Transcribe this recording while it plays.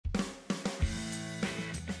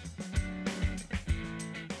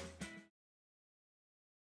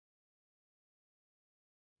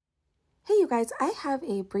Hey you guys, I have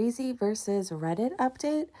a Breezy versus Reddit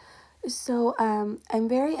update. So I'm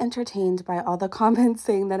very entertained by all the comments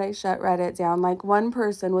saying that I shut Reddit down. Like one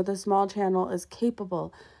person with a small channel is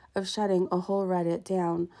capable of shutting a whole Reddit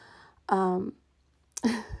down. Um,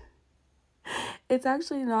 it's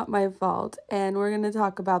actually not my fault, and we're going to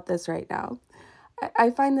talk about this right now.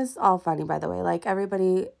 I find this all funny, by the way. Like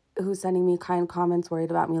everybody who's sending me kind comments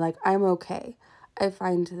worried about me, like I'm okay. I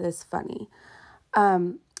find this funny.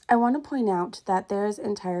 I want to point out that there's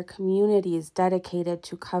entire communities dedicated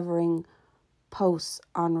to covering posts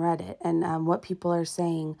on Reddit and what people are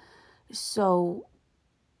saying. So,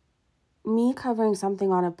 me covering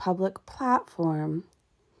something on a public platform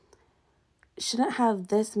shouldn't have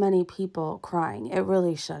this many people crying. It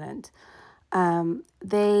really shouldn't.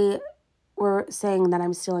 They were saying that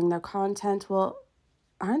I'm stealing their content. Well,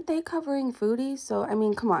 aren't they covering foodies? So, I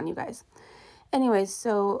mean, come on, you guys. Anyways,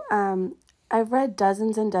 so I've read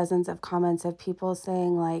dozens and dozens of comments of people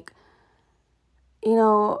saying, like, you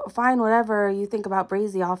know, fine, whatever you think about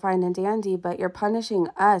Breezy, all fine and dandy, but you're punishing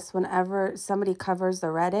us whenever somebody covers the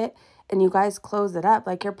Reddit and you guys close it up.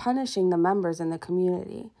 Like, you're punishing the members in the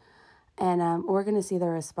community. And we're going to see the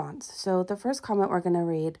response. So the first comment we're going to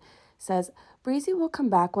read says, Breezy will come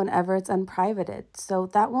back whenever it's unprivated, so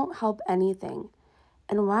that won't help anything.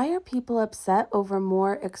 And why are people upset over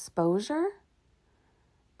more exposure?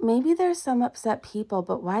 Maybe there's some upset people,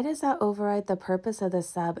 but why does that override the purpose of the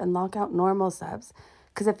sub and lock out normal subs?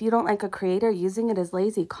 Because if you don't like a creator using it as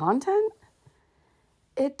lazy content,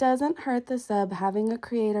 it doesn't hurt the sub having a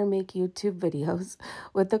creator make YouTube videos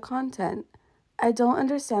with the content. I don't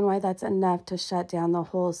understand why that's enough to shut down the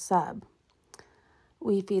whole sub.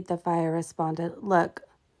 We Feed the Fire responded, look,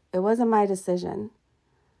 it wasn't my decision.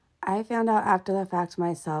 I found out after the fact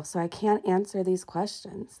myself, so I can't answer these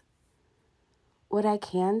questions. What I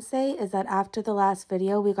can say is that after the last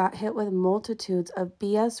video, we got hit with multitudes of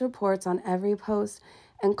BS reports on every post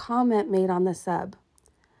and comment made on the sub.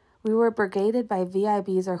 We were brigaded by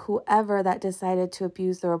VIBs or whoever that decided to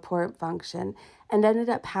abuse the report function and ended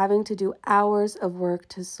up having to do hours of work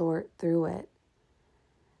to sort through it.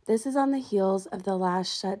 This is on the heels of the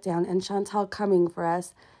last shutdown and Chantal coming for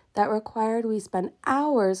us that required we spend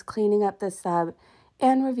hours cleaning up the sub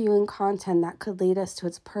and reviewing content that could lead us to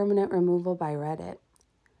its permanent removal by Reddit.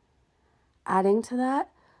 Adding to that,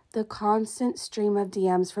 the constant stream of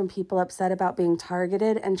DMs from people upset about being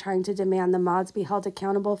targeted and trying to demand the mods be held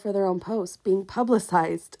accountable for their own posts being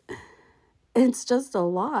publicized. It's just a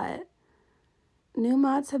lot. New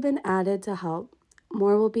mods have been added to help.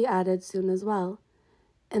 More will be added soon as well.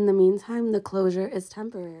 In the meantime, the closure is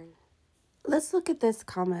temporary. Let's look at this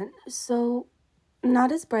comment. So,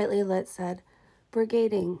 Not As Brightly Lit said,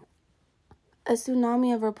 brigading, a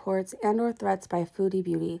tsunami of reports and or threats by Foodie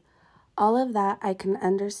Beauty. All of that I can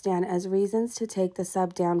understand as reasons to take the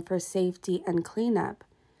sub down for safety and cleanup.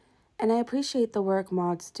 And I appreciate the work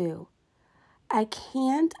mods do. I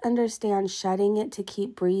can't understand shutting it to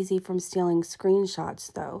keep Breezy from stealing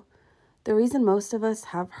screenshots, though. The reason most of us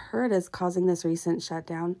have heard is causing this recent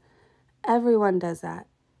shutdown. Everyone does that,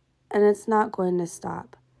 and it's not going to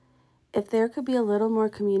stop. If there could be a little more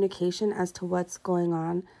communication as to what's going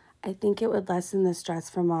on, I think it would lessen the stress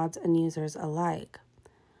for mods and users alike.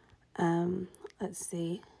 Let's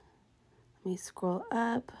see. Let me scroll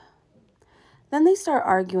up. Then they start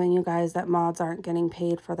arguing, you guys, that mods aren't getting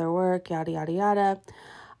paid for their work, yada, yada, yada.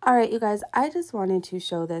 All right, you guys, I just wanted to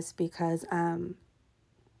show this because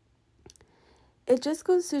it just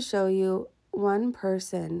goes to show you one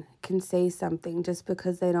person can say something just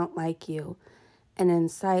because they don't like you and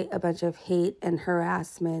incite a bunch of hate and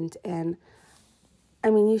harassment. And I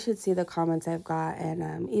mean, you should see the comments I've got.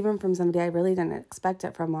 And even from somebody I really didn't expect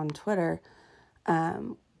it from on Twitter,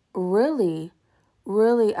 really,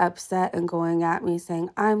 really upset and going at me saying,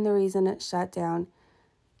 I'm the reason it shut down.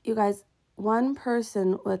 You guys, one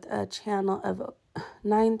person with a channel of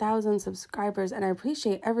 9,000 subscribers, and I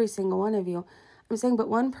appreciate every single one of you. I'm saying, but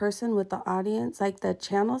one person with the audience, like the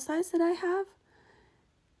channel size that I have,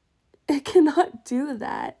 it cannot do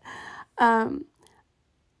that.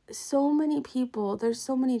 So many people, there's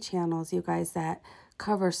so many channels, you guys, that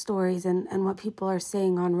cover stories and what people are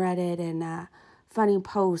saying on Reddit and funny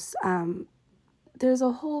posts. There's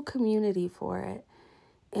a whole community for it.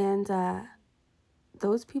 And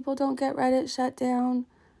those people don't get Reddit shut down.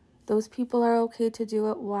 Those people are okay to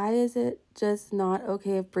do it. Why is it just not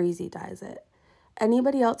okay if Breezy does it?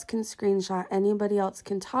 Anybody else can screenshot. Anybody else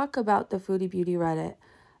can talk about the Foodie Beauty Reddit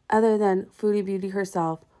other than Foodie Beauty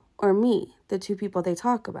herself or me, the two people they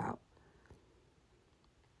talk about.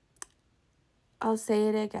 I'll say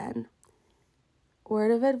it again.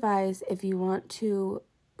 Word of advice, if you want to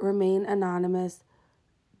remain anonymous.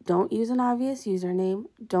 Don't use an obvious username.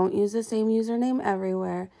 Don't use the same username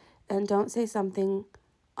everywhere. And don't say something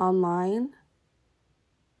online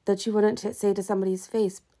that you wouldn't say to somebody's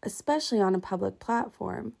face, especially on a public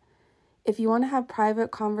platform. If you want to have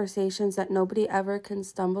private conversations that nobody ever can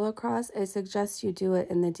stumble across, I suggest you do it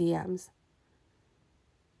in the DMs.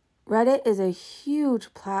 Reddit is a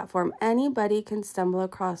huge platform. Anybody can stumble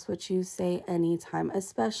across what you say anytime,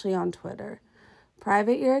 especially on Twitter.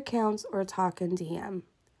 Private your accounts or talk in DM.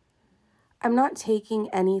 I'm not taking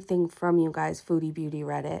anything from you guys, Foodie Beauty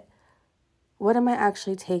Reddit. What am I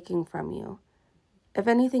actually taking from you? If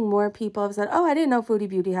anything, more people have said, oh, I didn't know Foodie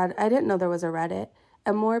Beauty I didn't know there was a Reddit.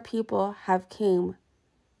 And more people have came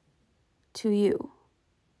to you.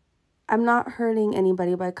 I'm not hurting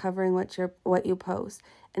anybody by covering what you post.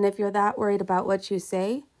 And if you're that worried about what you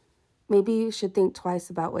say, maybe you should think twice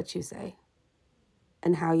about what you say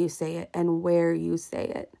and how you say it and where you say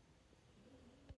it.